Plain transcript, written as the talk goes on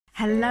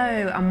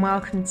Hello and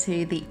welcome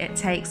to the It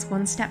Takes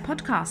One Step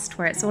podcast,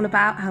 where it's all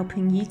about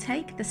helping you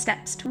take the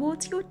steps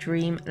towards your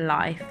dream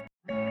life.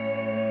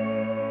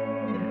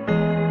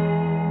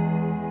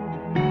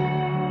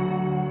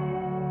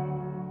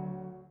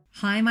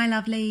 Hi my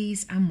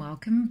lovelies and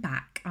welcome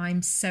back.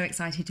 I'm so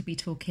excited to be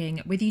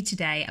talking with you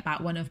today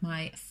about one of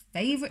my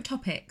favourite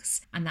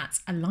topics, and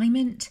that's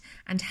alignment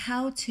and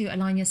how to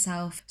align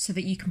yourself so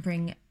that you can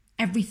bring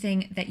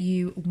everything that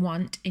you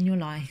want in your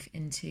life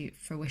into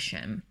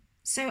fruition.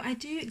 So I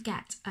do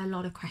get a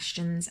lot of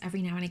questions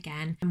every now and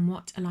again on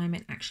what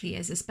alignment actually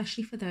is,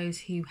 especially for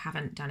those who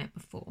haven't done it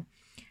before.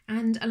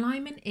 And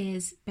alignment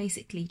is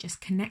basically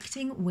just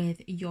connecting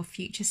with your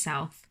future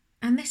self.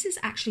 And this is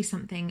actually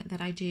something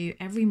that I do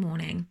every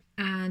morning.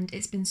 And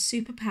it's been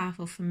super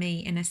powerful for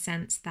me in a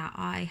sense that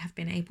I have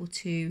been able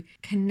to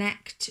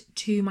connect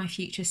to my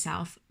future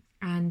self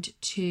and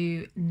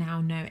to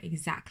now know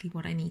exactly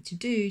what I need to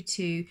do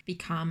to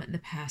become the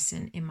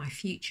person in my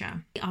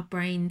future. Our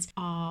brains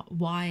are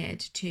wired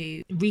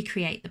to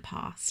recreate the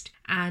past.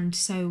 And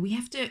so we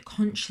have to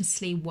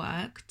consciously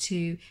work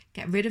to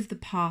get rid of the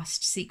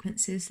past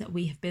sequences that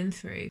we have been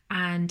through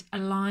and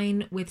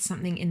align with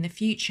something in the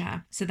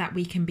future so that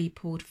we can be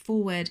pulled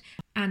forward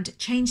and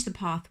change the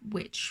path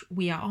which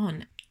we are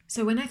on.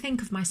 So when I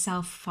think of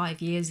myself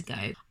 5 years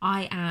ago,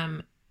 I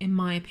am, in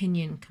my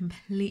opinion,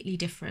 completely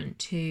different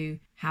to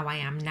how I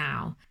am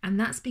now. And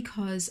that's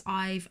because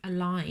I've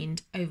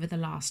aligned over the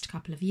last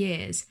couple of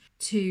years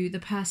to the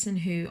person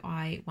who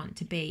I want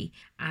to be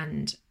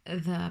and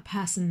the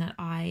person that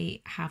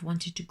I have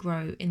wanted to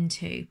grow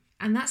into.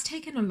 And that's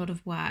taken a lot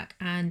of work,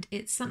 and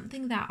it's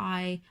something that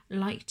I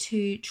like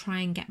to try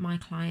and get my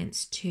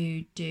clients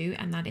to do,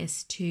 and that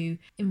is to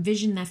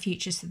envision their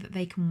future so that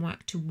they can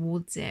work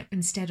towards it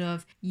instead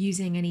of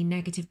using any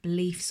negative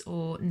beliefs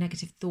or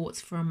negative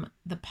thoughts from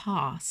the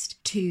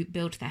past to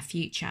build their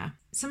future.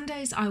 Some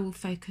days I will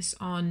focus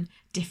on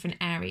different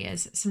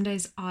areas. Some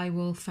days I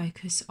will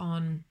focus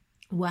on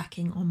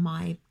working on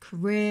my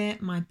career,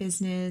 my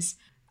business.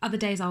 Other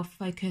days I'll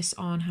focus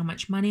on how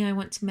much money I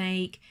want to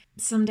make.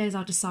 Some days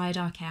I'll decide,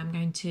 okay, I'm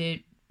going to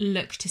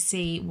look to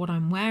see what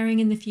I'm wearing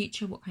in the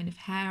future, what kind of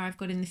hair I've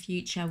got in the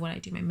future, what I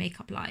do my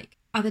makeup like.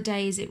 Other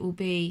days it will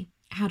be,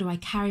 how do I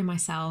carry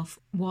myself?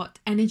 What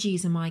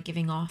energies am I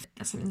giving off?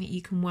 That's something that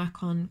you can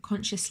work on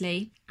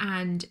consciously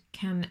and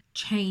can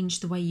change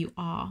the way you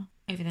are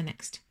over the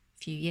next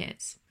few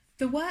years.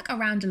 The work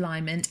around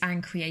alignment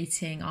and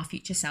creating our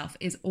future self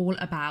is all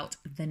about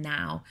the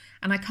now.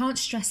 And I can't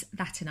stress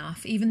that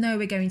enough. Even though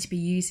we're going to be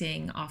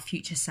using our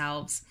future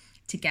selves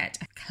to get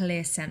a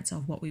clear sense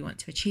of what we want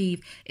to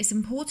achieve, it's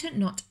important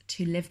not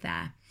to live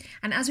there.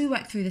 And as we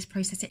work through this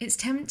process, it's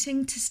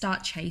tempting to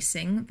start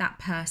chasing that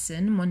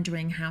person,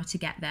 wondering how to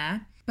get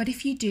there. But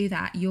if you do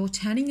that, you're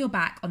turning your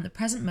back on the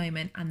present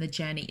moment and the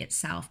journey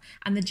itself.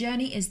 And the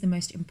journey is the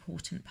most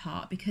important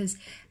part, because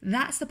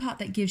that's the part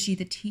that gives you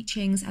the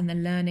teachings and the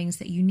learnings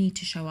that you need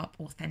to show up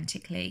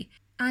authentically.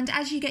 And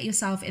as you get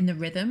yourself in the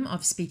rhythm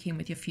of speaking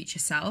with your future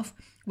self,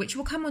 which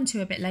we'll come on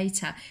to a bit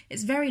later,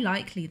 it's very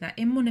likely that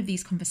in one of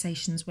these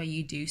conversations where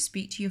you do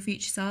speak to your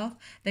future self,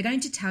 they're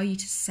going to tell you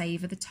to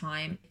savor the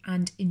time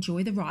and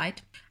enjoy the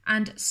ride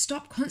and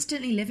stop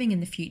constantly living in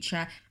the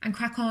future and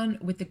crack on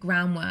with the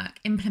groundwork,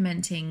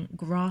 implementing,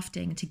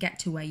 grafting to get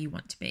to where you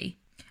want to be.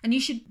 And you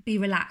should be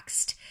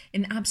relaxed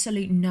in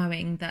absolute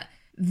knowing that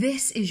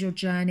this is your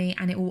journey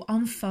and it will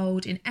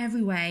unfold in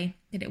every way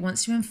that it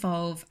wants to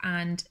unfold,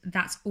 and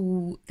that's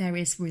all there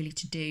is really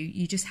to do.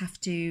 You just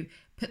have to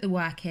put the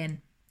work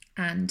in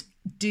and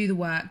do the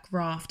work,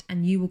 graft,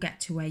 and you will get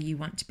to where you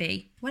want to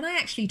be. When I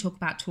actually talk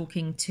about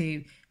talking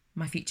to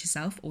my future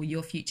self or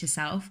your future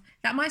self,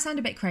 that might sound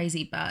a bit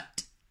crazy,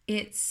 but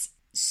it's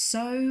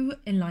so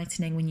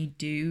enlightening when you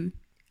do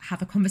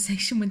have a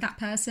conversation with that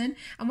person.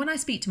 And when I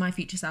speak to my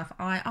future self,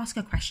 I ask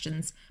her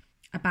questions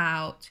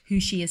about who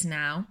she is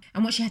now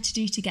and what she had to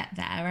do to get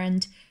there.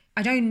 And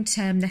I don't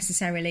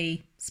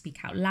necessarily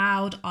speak out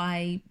loud.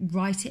 I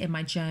write it in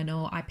my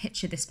journal. I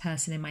picture this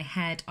person in my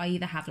head. I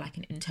either have like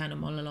an internal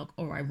monologue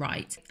or I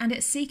write. And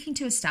it's seeking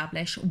to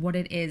establish what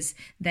it is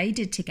they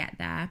did to get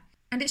there.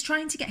 And it's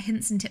trying to get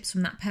hints and tips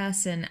from that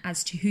person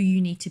as to who you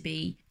need to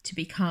be to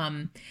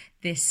become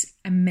this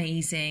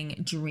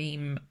amazing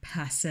dream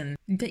person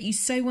that you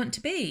so want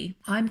to be.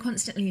 I'm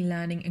constantly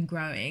learning and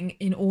growing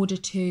in order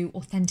to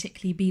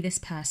authentically be this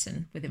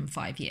person within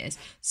 5 years.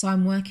 So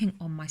I'm working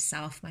on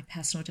myself, my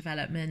personal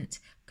development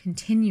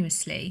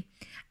continuously,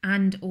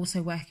 and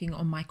also working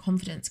on my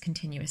confidence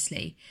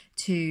continuously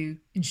to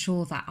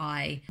ensure that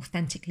I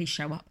authentically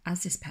show up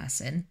as this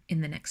person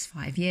in the next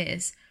 5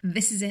 years.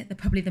 This is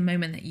probably the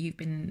moment that you've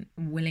been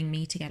willing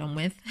me to get on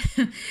with,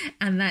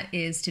 and that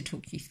is to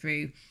talk you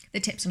through the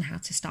tips on how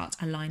to start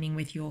aligning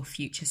with your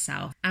future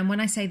self. And when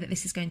I say that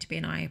this is going to be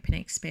an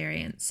eye-opening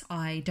experience,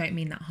 I don't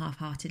mean that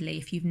half-heartedly.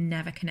 If you've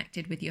never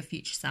connected with your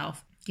future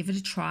self, give it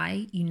a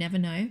try. You never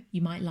know.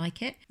 You might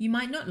like it. You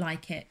might not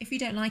like it. If you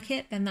don't like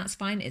it, then that's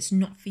fine. It's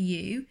not for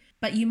you.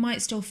 But you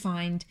might still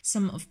find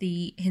some of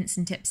the hints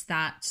and tips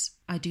that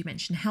I do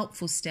mention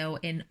helpful still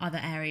in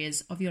other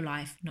areas of your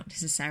life, not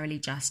necessarily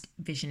just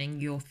visioning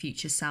your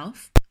future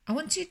self. I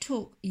want to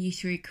talk you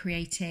through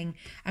creating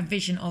a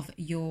vision of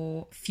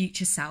your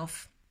future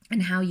self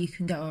and how you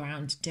can go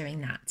around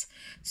doing that.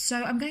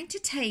 So I'm going to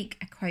take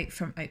a quote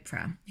from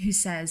Oprah, who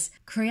says,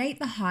 "Create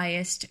the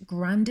highest,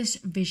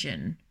 grandest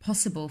vision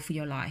possible for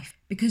your life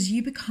because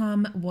you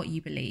become what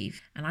you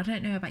believe." And I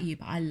don't know about you,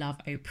 but I love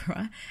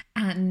Oprah.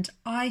 And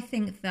I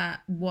think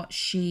that what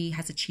she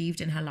has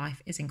achieved in her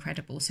life is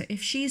incredible. So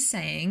if she's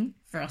saying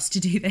for us to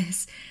do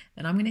this,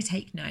 then I'm going to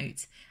take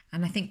note.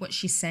 And I think what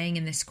she's saying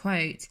in this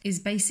quote is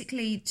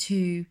basically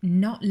to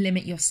not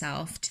limit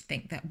yourself to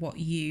think that what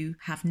you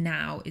have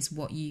now is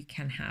what you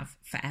can have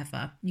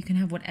forever. You can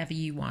have whatever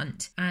you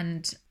want.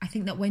 And I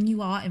think that when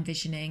you are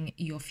envisioning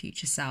your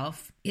future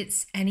self,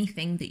 it's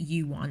anything that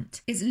you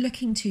want. It's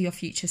looking to your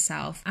future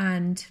self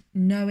and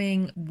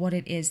knowing what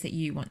it is that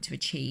you want to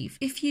achieve.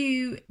 If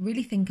you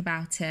really think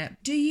about it,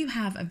 do you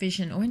have a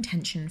vision or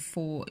intention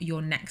for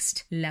your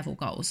next level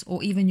goals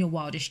or even your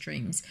wildest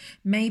dreams?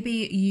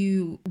 Maybe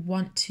you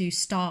want to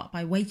start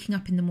by waking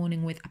up in the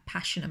morning with a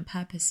passion and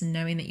purpose and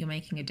knowing that you're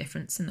making a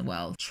difference in the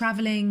world,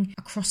 traveling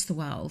across the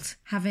world,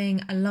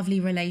 having a lovely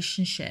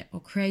relationship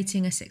or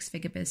creating a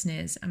six-figure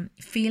business, and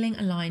feeling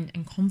aligned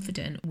and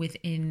confident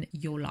within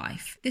your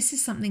life. This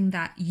is something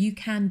that you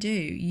can do.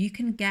 You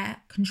can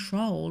get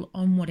control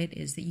on what it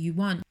is that you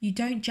want. You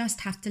don't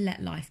just have to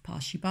let life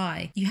pass you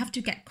by. You have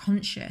to get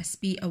conscious,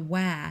 be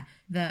aware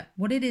that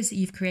what it is that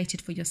you've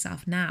created for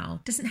yourself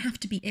now doesn't have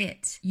to be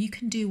it. You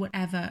can do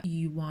whatever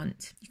you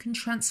want. You can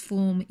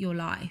transform your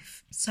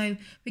life. So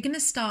we're going to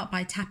start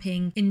by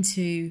tapping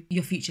into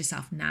your future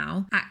self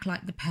now. Act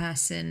like the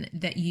person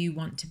that you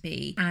want to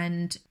be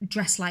and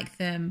dress like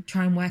them.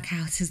 Try and work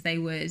out as they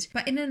would.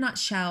 But in a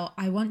nutshell,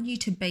 I want you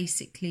to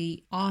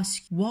basically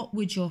ask, what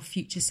would your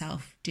future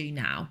self do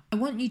now? I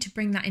want you to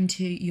bring that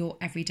into your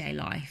everyday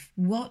life.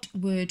 What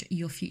would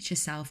your future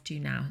self do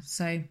now?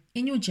 So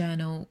in your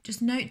journal,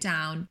 just note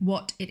down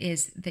what it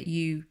is that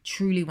you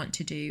truly want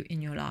to do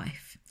in your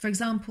life. For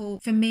example,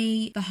 for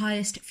me, the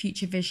highest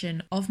future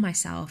vision of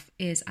myself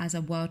is as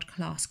a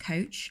world-class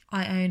coach.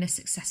 I own a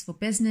successful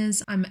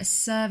business. I'm a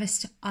service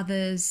to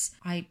others.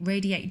 I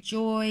radiate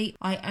joy.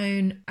 I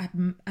own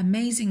an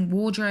amazing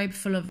wardrobe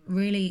full of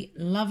really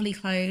lovely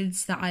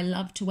clothes that I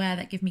love to wear,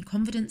 that give me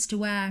confidence to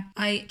wear.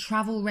 I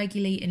travel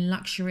regularly in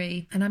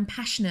luxury, and I'm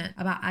passionate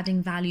about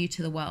adding value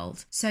to the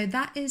world. So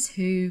that is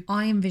who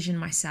I envision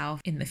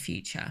myself in the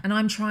future. And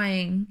I'm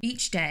trying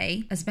each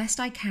day as best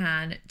I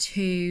can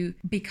to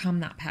become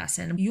that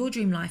person. Your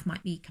dream life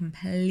might be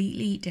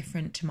completely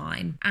different to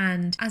mine.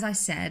 And as I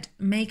said,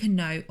 make a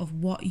note of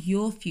what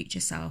your future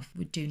self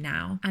would do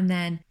now. And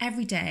then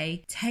every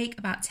day, take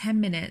about 10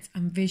 minutes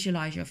and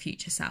visualize your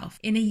future self.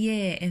 In a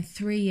year, in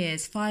 3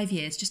 years, 5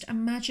 years, just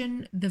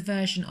imagine the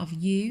version of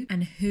you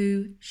and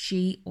who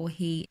she or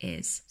he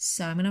is.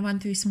 So I'm going to run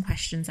through some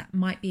questions that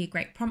might be a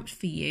great prompt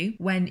for you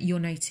when you're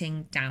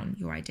noting down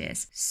your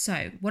ideas.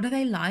 So what are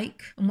they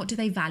like and what do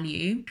they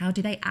value? How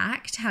do they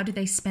act? How do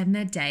they spend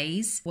their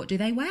days? What do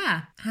they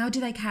wear? How do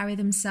they carry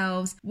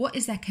themselves? What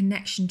is their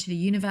connection to the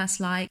universe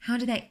like? How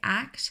do they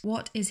act?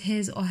 What is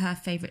his or her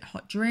favorite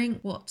hot drink?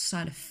 What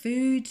style of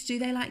food do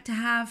they like to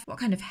have? What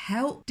kind of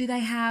help do they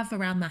have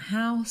around the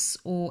house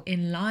or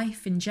in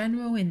life in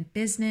general, in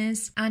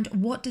business? And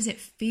what does it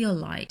feel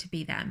like to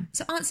be them?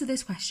 So answer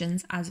those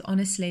questions as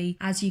honestly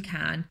as you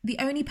can. The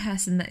only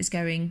person that is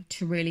going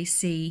to really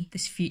see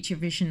this future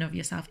vision of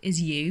yourself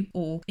is you,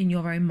 or in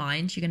your own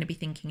mind, you're going to be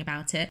thinking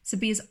about it. So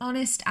be as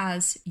honest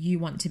as you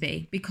want to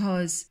be,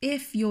 because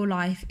if your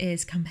life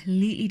is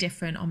completely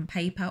different on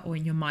paper or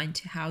in your mind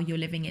to how you're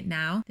living it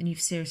now, then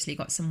you've seriously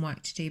got some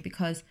work to do,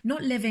 because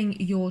not living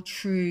your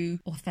true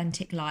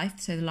authentic life,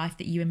 so the life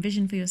that you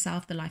envision for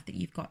yourself, the life that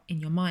you've got in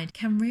your mind,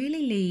 can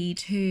really lead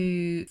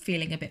to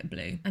feeling a bit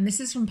blue. And this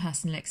is from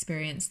personal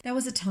experience. There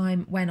was a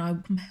time when I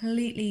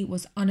completely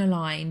was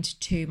unaligned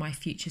to my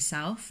future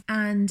self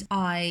and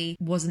I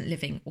wasn't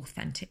living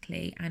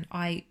authentically and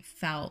I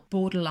felt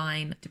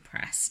borderline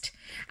depressed.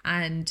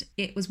 And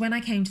it was when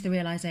I came to the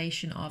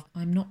realization of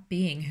I'm not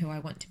being who I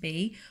want to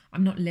be,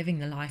 I'm not living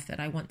the life that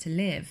I want to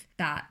live,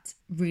 that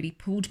really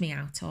pulled me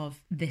out of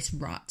this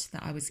rut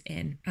that I was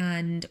in.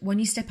 And when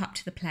you step up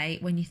to the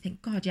plate, when you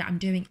think, God, yeah, I'm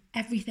doing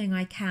everything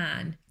I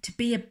can to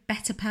be a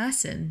better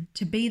person,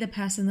 to be the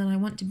person that I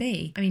want to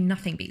be. I mean,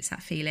 nothing beats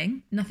that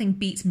feeling. Nothing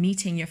beats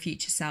meeting your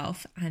future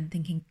self and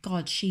thinking,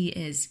 God, she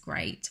is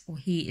great or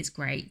he is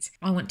great.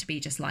 I want to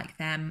be just like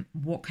them.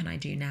 What can I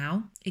do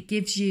now? It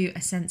gives you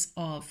a sense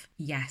of,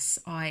 yes,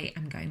 I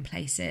am going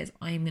places.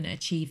 I am going to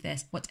achieve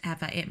this,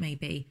 whatever it may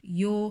be.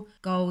 Your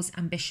goals,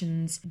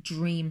 ambitions,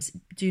 dreams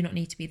do not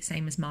need to be the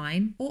same as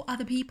mine or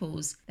other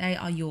people's. They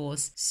are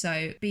yours.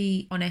 So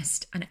be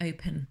honest and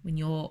open when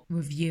you're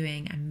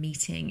reviewing and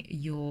meeting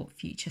your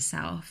future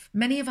self.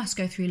 Many of us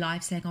go through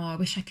life saying, oh, I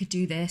wish I could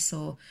do this,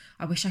 or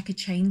I wish I could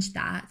change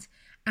that.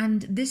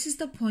 And this is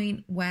the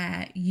point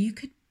where you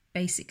could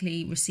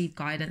basically receive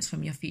guidance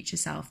from your future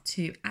self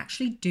to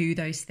actually do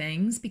those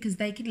things, because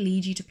they could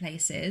lead you to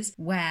places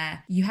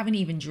where you haven't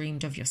even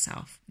dreamed of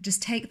yourself.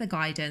 Just take the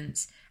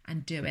guidance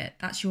and do it.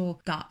 That's your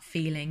gut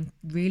feeling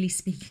really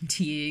speaking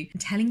to you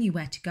and telling you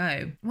where to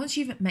go. Once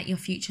you've met your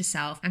future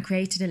self and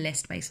created a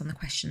list based on the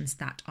questions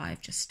that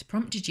I've just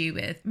prompted you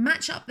with,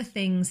 match up the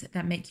things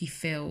that make you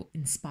feel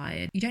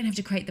inspired. You don't have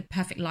to create the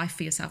perfect life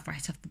for yourself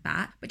right off the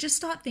bat, but just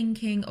start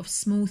thinking of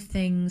small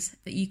things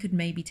that you could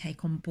maybe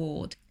take on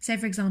board. Say,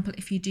 for example,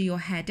 if you do your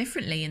hair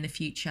differently in the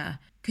future,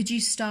 could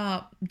you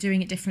start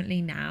doing it differently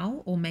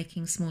now, or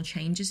making small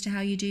changes to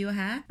how you do your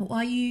hair? Or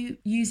are you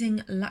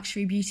using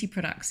luxury beauty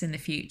products in the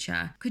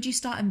future? Could you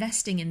start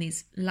investing in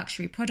these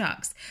luxury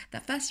products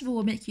that first of all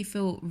will make you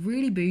feel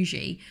really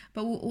bougie,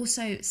 but will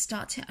also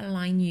start to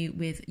align you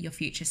with your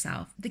future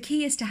self? The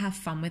key is to have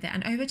fun with it,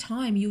 and over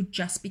time you'll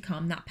just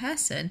become that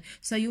person.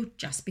 So you'll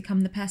just become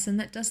the person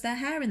that does their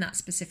hair in that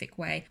specific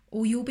way,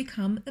 or you'll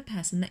become the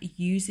person that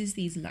uses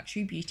these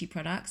luxury beauty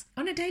products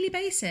on a daily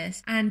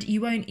basis, and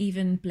you won't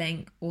even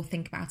blink or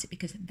think about it,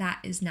 because that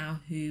is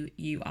now who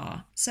you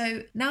are.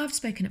 So now I've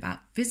spoken about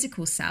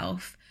physical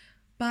self,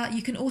 but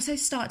you can also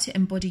start to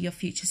embody your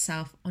future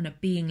self on a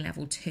being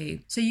level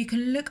too. So you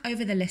can look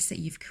over the list that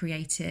you've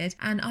created,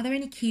 and are there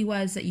any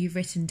keywords that you've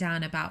written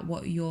down about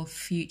what your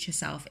future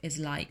self is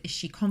like? Is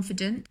she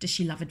confident? Does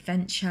she love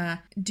adventure?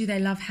 Do they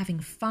love having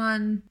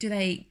fun? Do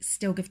they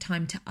still give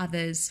time to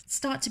others?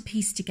 Start to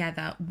piece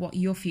together what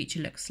your future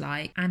looks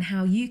like and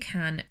how you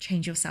can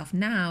change yourself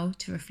now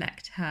to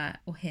reflect her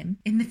or him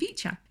in the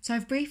future. So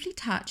I've briefly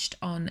touched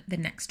on the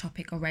next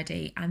topic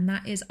already, and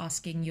that is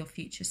asking your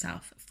future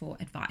self for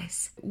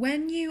advice.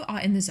 When you are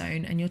in the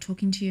zone and you're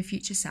talking to your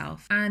future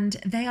self and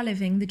they are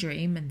living the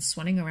dream and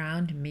swanning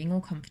around and being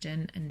all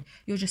confident, and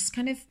you're just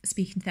kind of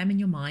speaking to them in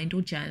your mind or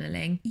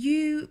journaling,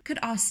 you could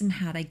ask them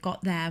how they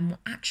got there and what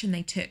action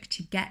they took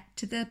to get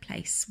to the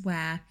place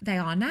where they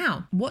are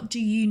now. What do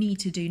you need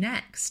to do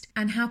next?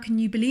 And how can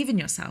you believe in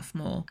yourself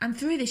more? And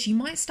through this, you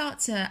might start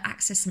to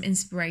access some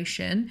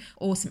inspiration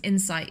or some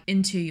insight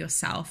into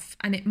yourself,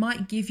 and it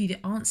might give you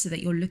the answer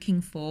that you're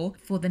looking for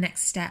the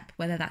next step,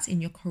 whether that's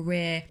in your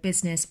career,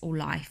 business, or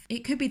life.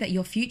 It could be that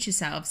your future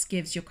selves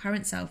gives your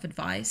current self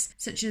advice,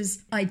 such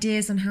as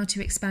ideas on how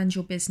to expand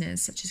your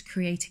business, such as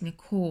creating a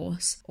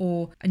course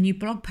or a new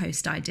blog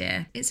post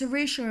idea. It's a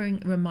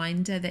reassuring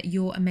reminder that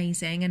you're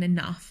amazing and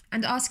enough,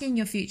 and asking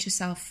your future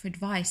self for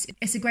advice,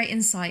 it's a great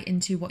insight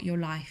into what your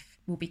life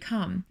will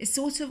become. It's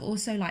sort of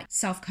also like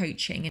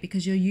self-coaching,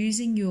 because you're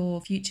using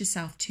your future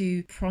self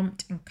to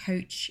prompt and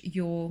coach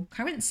your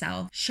current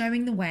self,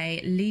 showing the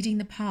way, leading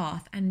the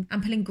path, and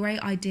pulling great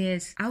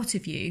ideas out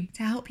of you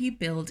to help you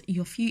build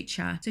your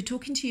future. So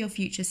talking to your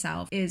future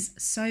self is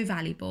so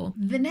valuable.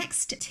 The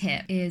next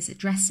tip is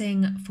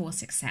dressing for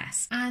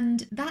success,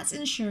 and that's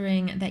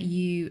ensuring that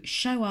you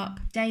show up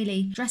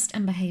daily dressed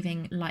and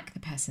behaving like the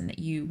person that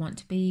you want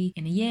to be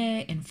in a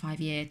year, in 5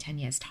 years, 10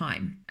 years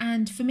time.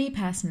 And for me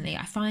personally,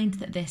 I find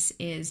that this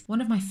is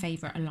one of my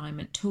favorite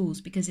alignment tools,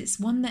 because it's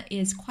one that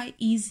is quite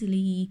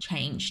easily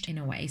changed in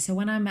a way. So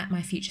when I met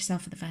my future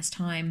self for the first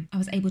time, I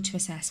was able to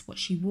assess what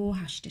she wore,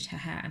 how she did her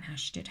hair, and how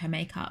she did her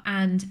makeup.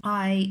 And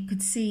I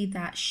could see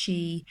that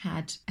she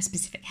had a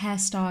specific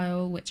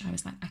hairstyle, which I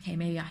was like, okay,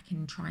 maybe I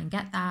can try and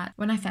get that.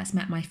 When I first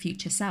met my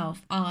future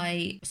self,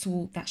 I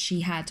saw that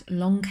she had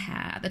long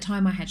hair. At the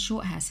time I had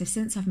short hair. So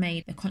since I've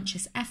made the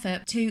conscious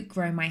effort to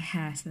grow my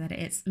hair so that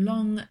it's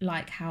long,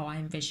 like how I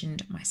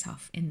envisioned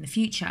myself in the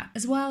future.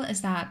 As well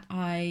as that,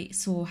 I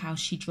saw how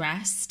she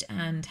dressed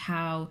and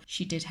how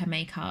she did her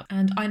makeup.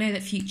 And I know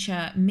that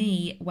future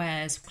me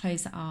wears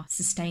clothes that are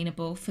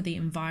sustainable for the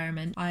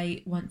environment.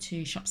 I want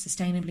to shop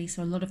sustainably,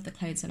 so a lot of the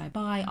clothes that I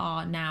buy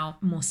are now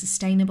more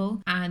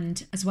sustainable.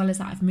 And as well as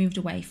that, I've moved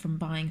away from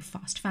buying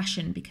fast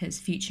fashion, because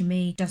future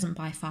me doesn't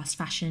buy fast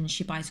fashion.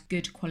 She buys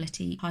good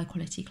quality, high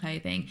quality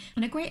clothing.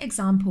 And a great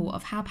example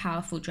of how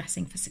powerful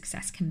dressing for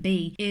success can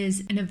be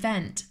is an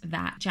event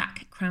that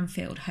Jack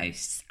Cranfield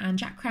hosts. And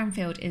Jack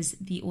Cranfield is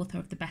the author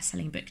of the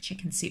best-selling book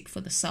Chicken Soup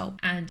for the Soul.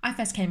 And I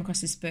first came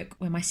across this book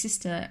when my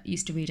sister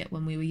used to read it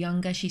when we were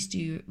younger. She used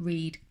to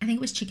read, I think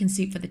it was Chicken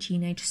Soup for the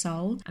Teenage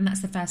Soul. And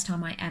that's the first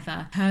time I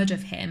ever heard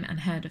of him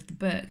and heard of the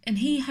book. And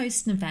he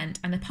hosts an event,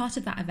 and a part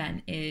of that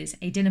event is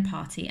a dinner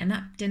party. And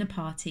that dinner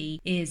party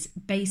is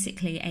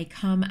basically a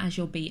come as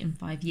you'll be in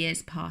 5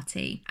 years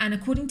party. And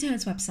according to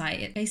his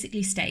website, it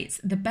basically states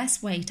the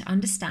best way to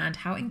understand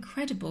how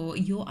incredible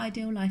your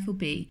ideal life will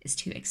be is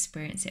to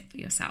experience it for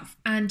yourself.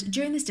 And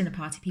during this dinner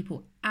party,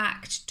 people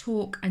act,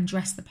 talk, and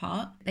dress the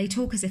part. They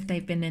talk as if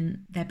they've been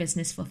in their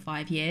business for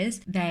 5 years.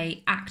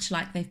 They act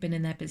like they've been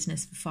in their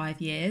business for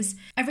 5 years.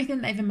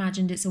 Everything they've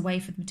imagined, it's a way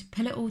for them to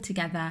pull it all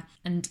together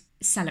and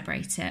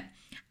celebrate it.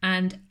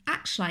 and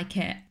act like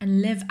it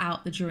and live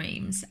out the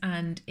dreams.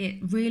 And it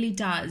really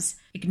does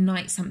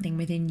ignite something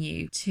within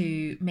you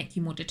to make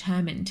you more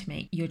determined to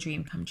make your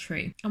dream come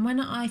true. And when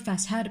I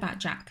first heard about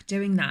Jack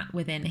doing that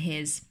within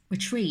his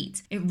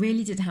retreat, it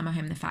really did hammer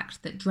home the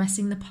fact that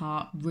dressing the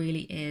part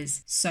really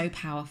is so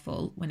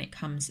powerful when it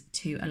comes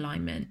to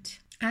alignment.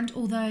 And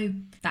although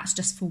that's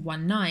just for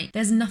one night,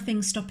 there's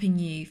nothing stopping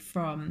you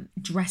from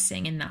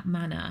dressing in that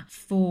manner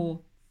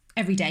for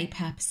everyday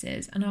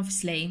purposes. And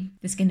obviously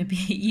there's going to be,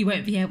 you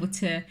won't be able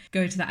to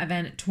go to that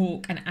event,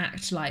 talk and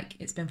act like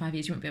it's been 5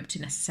 years. You won't be able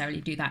to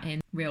necessarily do that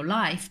in real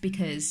life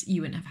because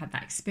you wouldn't have had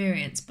that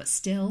experience, but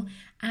still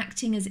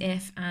acting as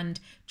if and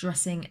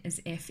dressing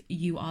as if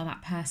you are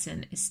that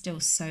person is still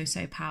so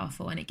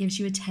powerful, and it gives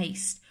you a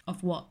taste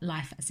of what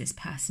life as this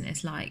person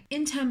is like.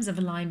 In terms of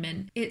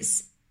alignment,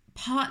 it's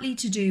partly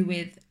to do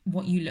with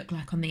what you look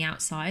like on the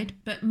outside,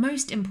 but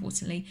most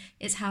importantly,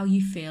 it's how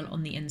you feel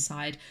on the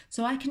inside.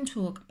 So I can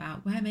talk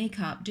about wear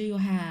makeup, do your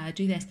hair,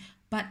 do this,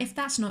 but if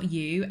that's not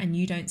you and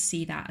you don't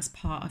see that as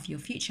part of your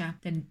future,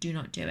 then do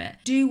not do it.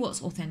 Do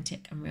what's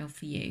authentic and real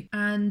for you.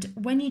 And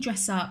when you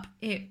dress up,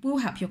 it will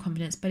help your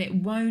confidence, but it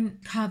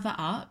won't cover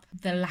up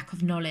the lack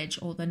of knowledge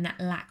or the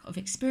lack of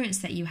experience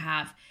that you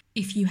have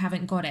if you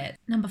haven't got it.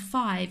 Number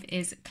 5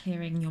 is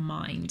clearing your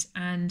mind.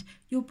 And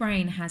your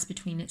brain has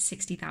between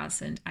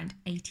 60,000 and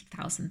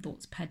 80,000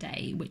 thoughts per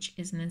day, which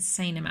is an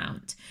insane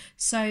amount.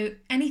 So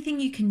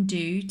anything you can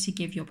do to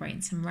give your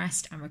brain some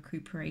rest and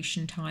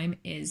recuperation time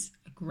is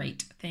a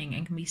great thing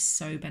and can be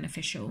so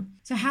beneficial.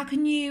 So how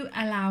can you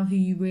allow who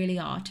you really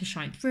are to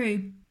shine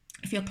through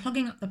if you're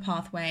clogging up the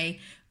pathway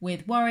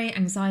with worry,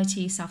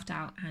 anxiety,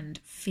 self-doubt,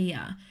 and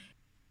fear?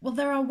 Well,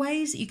 there are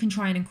ways that you can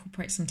try and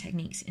incorporate some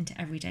techniques into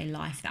everyday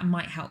life that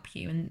might help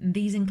you. And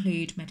these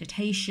include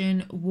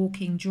meditation,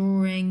 walking,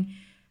 drawing,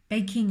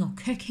 baking or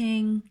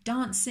cooking,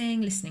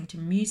 dancing, listening to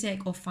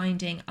music, or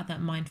finding other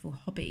mindful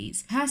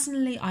hobbies.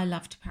 Personally, I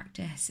love to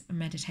practice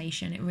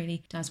meditation. It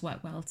really does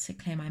work well to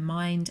clear my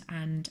mind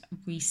and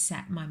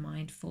reset my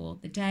mind for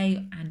the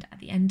day and at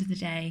the end of the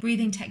day.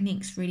 Breathing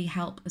techniques really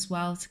help as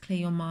well to clear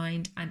your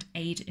mind and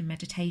aid in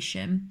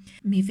meditation.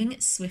 Moving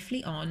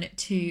swiftly on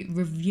to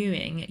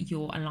reviewing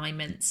your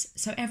alignments.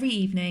 So every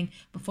evening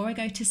before I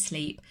go to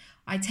sleep,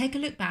 I take a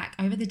look back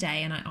over the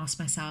day and I ask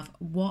myself,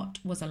 what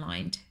was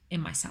aligned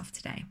in myself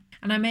today?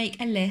 And I make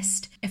a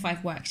list if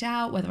I've worked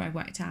out, whether I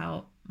worked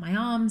out my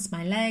arms,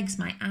 my legs,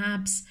 my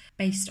abs,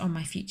 based on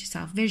my future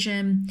self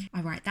vision.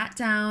 I write that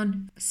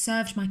down.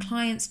 Served my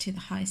clients to the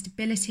highest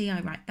ability.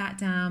 I write that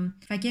down.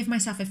 If I give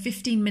myself a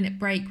 15-minute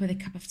break with a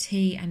cup of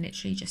tea and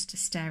literally just to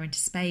stare into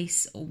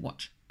space or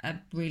watch a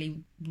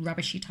really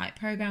rubbishy type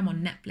program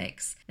on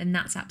Netflix, then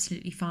that's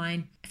absolutely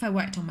fine. If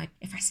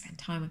I spend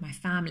time with my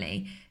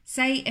family,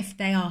 say if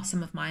they are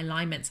some of my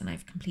alignments and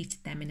I've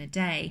completed them in a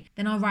day,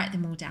 then I'll write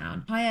them all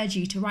down. I urge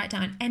you to write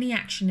down any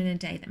action in a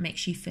day that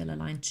makes you feel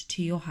aligned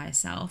to your higher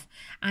self,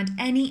 and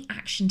any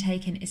action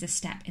taken is a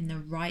step in the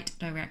right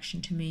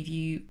direction to move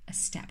you a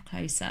step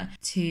closer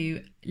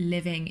to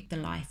living the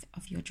life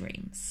of your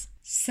dreams.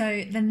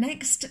 So the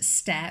next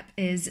step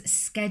is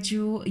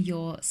schedule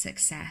your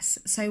success.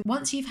 So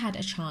once you've had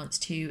a chance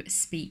to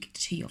speak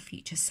to your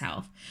future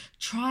self,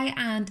 try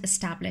and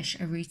establish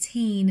a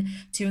routine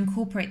to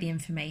incorporate the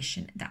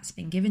information that's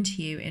been given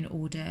to you in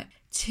order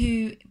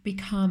to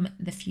become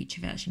the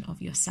future version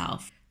of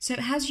yourself. So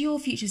has your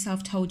future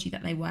self told you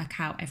that they work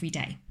out every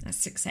day at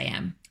 6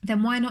 a.m?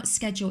 Then why not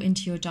schedule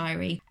into your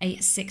diary a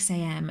 6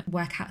 a.m.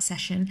 workout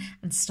session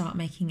and start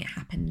making it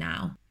happen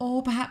now?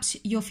 Or perhaps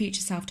your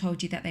future self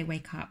told you that they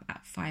wake up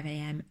at 5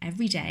 a.m.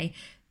 every day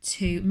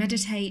to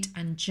meditate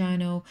and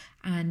journal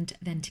and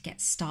then to get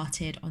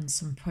started on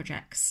some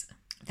projects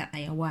that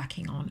they are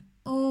working on.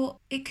 Or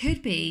it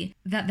could be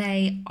that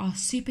they are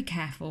super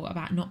careful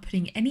about not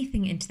putting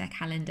anything into their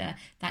calendar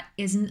that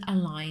isn't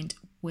aligned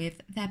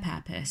with their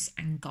purpose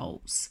and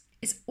goals.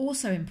 It's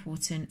also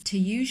important to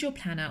use your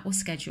planner or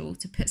schedule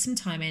to put some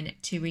time in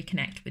to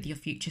reconnect with your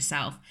future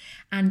self.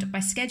 And by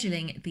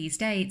scheduling these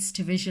dates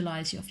to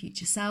visualize your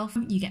future self,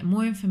 you get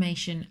more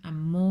information and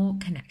more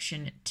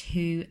connection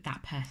to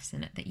that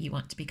person that you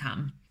want to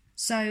become.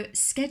 So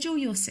schedule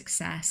your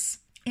success.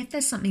 If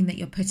there's something that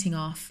you're putting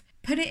off,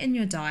 put it in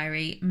your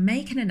diary,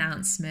 make an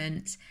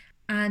announcement,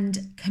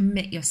 and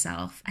commit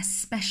yourself,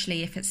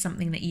 especially if it's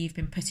something that you've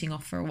been putting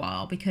off for a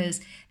while, because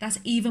that's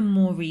even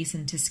more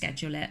reason to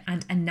schedule it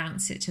and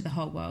announce it to the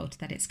whole world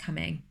that it's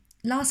coming.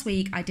 Last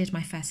week, I did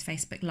my first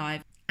Facebook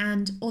Live,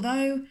 and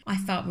although I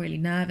felt really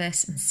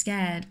nervous and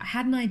scared, I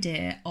had an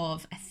idea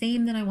of a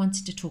theme that I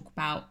wanted to talk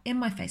about in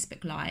my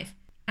Facebook Live,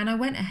 and I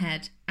went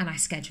ahead and I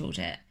scheduled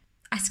it.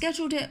 I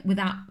scheduled it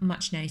without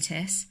much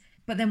notice,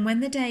 but then when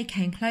the day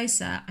came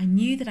closer, I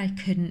knew that I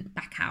couldn't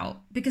back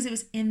out because it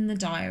was in the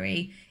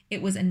diary.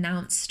 It was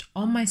announced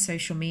on my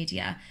social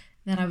media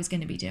that I was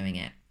going to be doing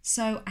it.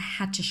 So I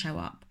had to show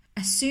up.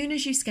 As soon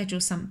as you schedule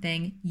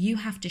something, you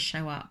have to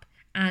show up.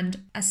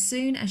 And as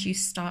soon as you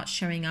start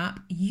showing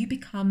up, you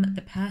become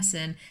the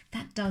person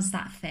that does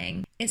that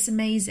thing. It's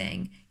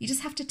amazing. You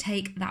just have to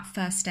take that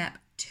first step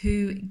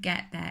to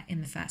get there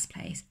in the first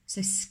place.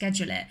 So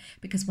schedule it,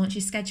 because once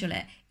you schedule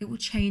it, it will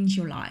change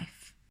your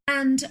life.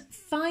 And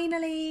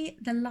finally,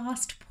 the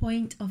last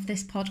point of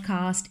this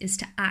podcast is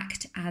to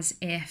act as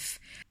if.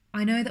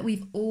 I know that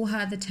we've all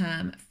heard the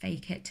term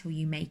fake it till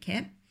you make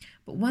it,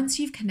 but once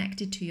you've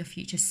connected to your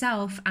future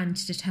self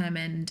and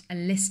determined a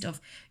list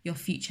of your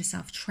future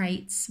self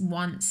traits,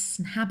 wants,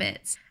 and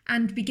habits,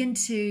 and begin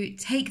to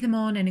take them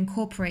on and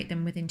incorporate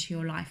them into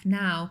your life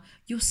now,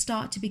 you'll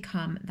start to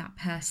become that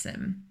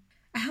person.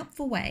 A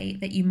helpful way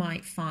that you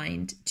might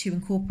find to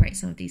incorporate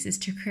some of these is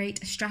to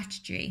create a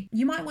strategy.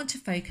 You might want to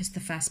focus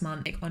the first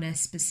month on a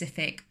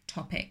specific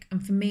topic.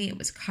 And for me, it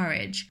was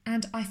courage.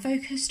 And I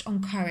focused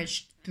on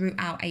courage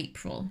throughout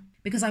April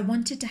because I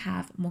wanted to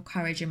have more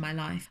courage in my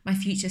life. My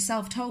future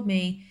self told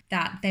me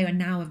that they are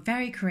now a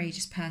very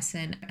courageous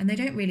person and they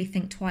don't really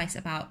think twice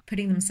about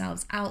putting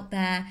themselves out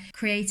there,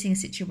 creating a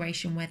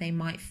situation where they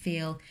might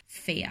feel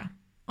fear.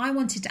 I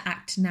wanted to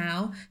act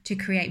now to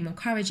create more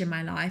courage in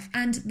my life.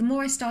 And the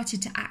more I started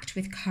to act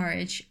with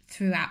courage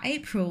throughout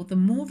April, the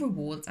more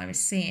rewards I was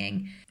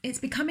seeing. It's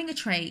becoming a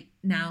trait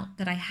now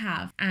that I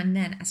have. And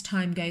then as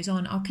time goes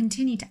on, I'll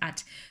continue to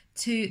add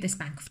to this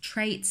bank of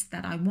traits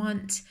that I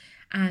want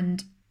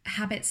and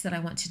habits that I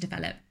want to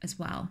develop as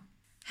well.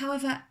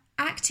 However,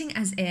 acting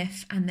as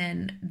if and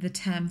then the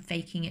term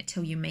faking it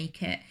till you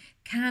make it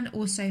can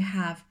also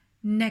have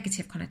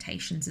negative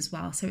connotations as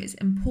well. So it's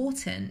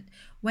important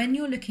when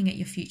you're looking at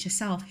your future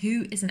self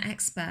who is an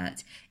expert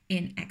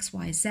in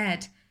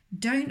XYZ,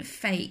 don't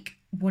fake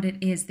what it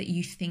is that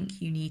you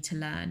think you need to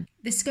learn.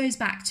 This goes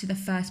back to the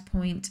first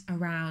point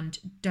around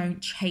don't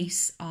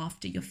chase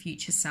after your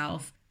future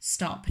self,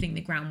 start putting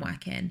the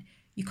groundwork in.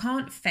 You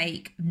can't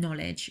fake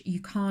knowledge. You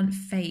can't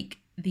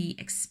fake the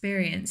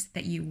experience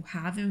that you will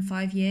have in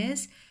 5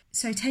 years.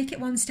 So take it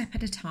one step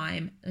at a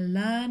time,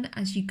 learn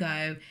as you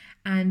go.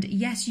 And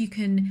yes, you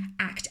can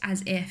act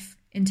as if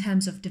in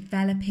terms of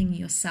developing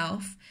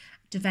yourself,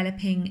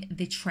 developing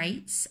the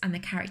traits and the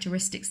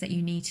characteristics that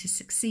you need to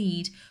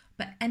succeed.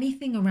 But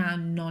anything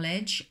around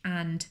knowledge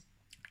and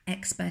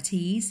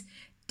expertise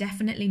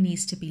definitely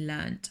needs to be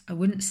learnt. I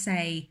wouldn't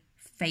say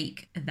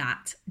fake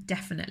that,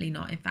 definitely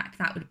not. In fact,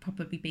 that would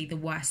probably be the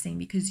worst thing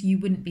because you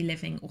wouldn't be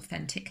living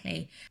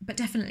authentically. But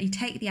definitely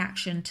take the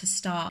action to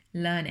start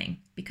learning,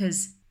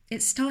 because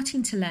it's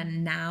starting to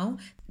learn now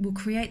will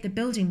create the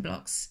building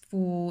blocks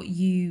for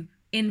you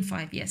in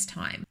 5 years'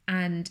 time.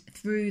 And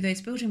through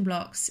those building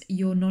blocks,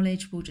 your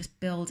knowledge will just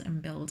build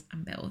and build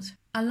and build.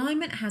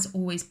 Alignment has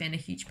always been a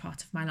huge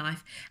part of my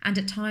life, and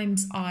at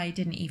times I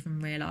didn't even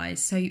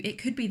realise. So it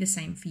could be the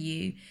same for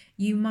you.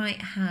 You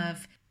might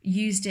have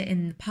used it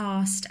in the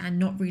past and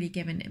not really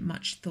given it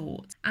much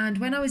thought. And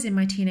when I was in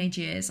my teenage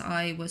years,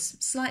 I was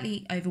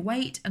slightly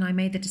overweight and I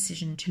made the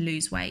decision to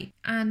lose weight.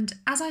 And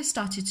as I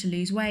started to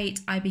lose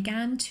weight, I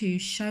began to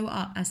show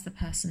up as the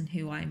person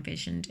who I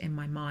envisioned in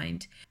my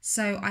mind.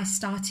 So I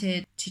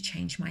started to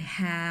change my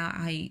hair.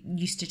 I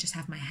used to just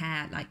have my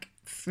hair like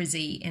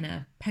frizzy in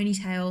a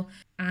ponytail,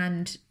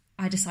 and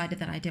I decided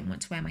that I didn't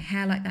want to wear my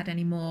hair like that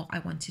anymore. I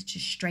wanted to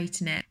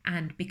straighten it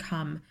and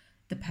become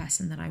the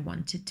person that I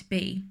wanted to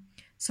be.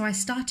 So I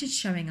started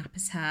showing up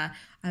as her.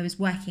 I was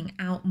working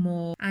out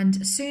more,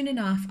 and soon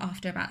enough,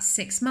 after about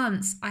 6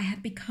 months, I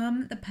had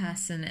become the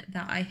person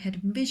that I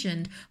had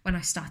envisioned when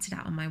I started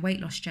out on my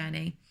weight loss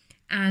journey.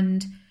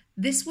 And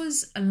this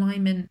was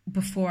alignment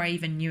before I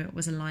even knew it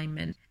was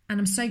alignment. And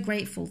I'm so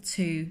grateful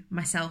to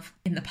myself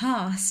in the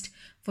past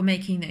for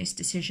making those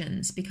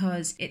decisions,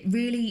 because it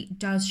really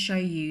does show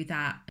you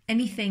that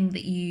anything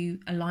that you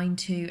align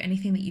to,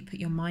 anything that you put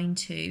your mind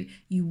to,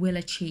 you will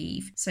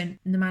achieve. So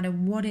no matter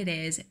what it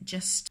is,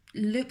 just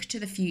look to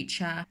the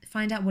future,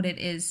 find out what it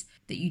is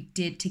that you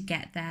did to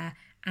get there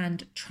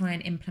and try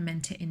and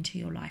implement it into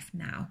your life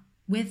now.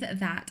 With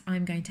that,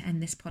 I'm going to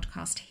end this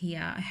podcast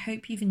here. I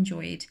hope you've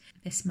enjoyed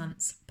this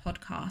month's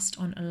podcast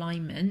on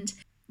alignment.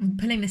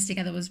 Pulling this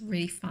together was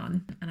really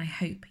fun, and I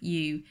hope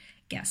you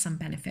get some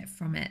benefit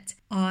from it.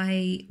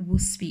 I will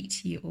speak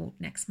to you all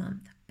next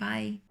month.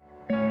 Bye.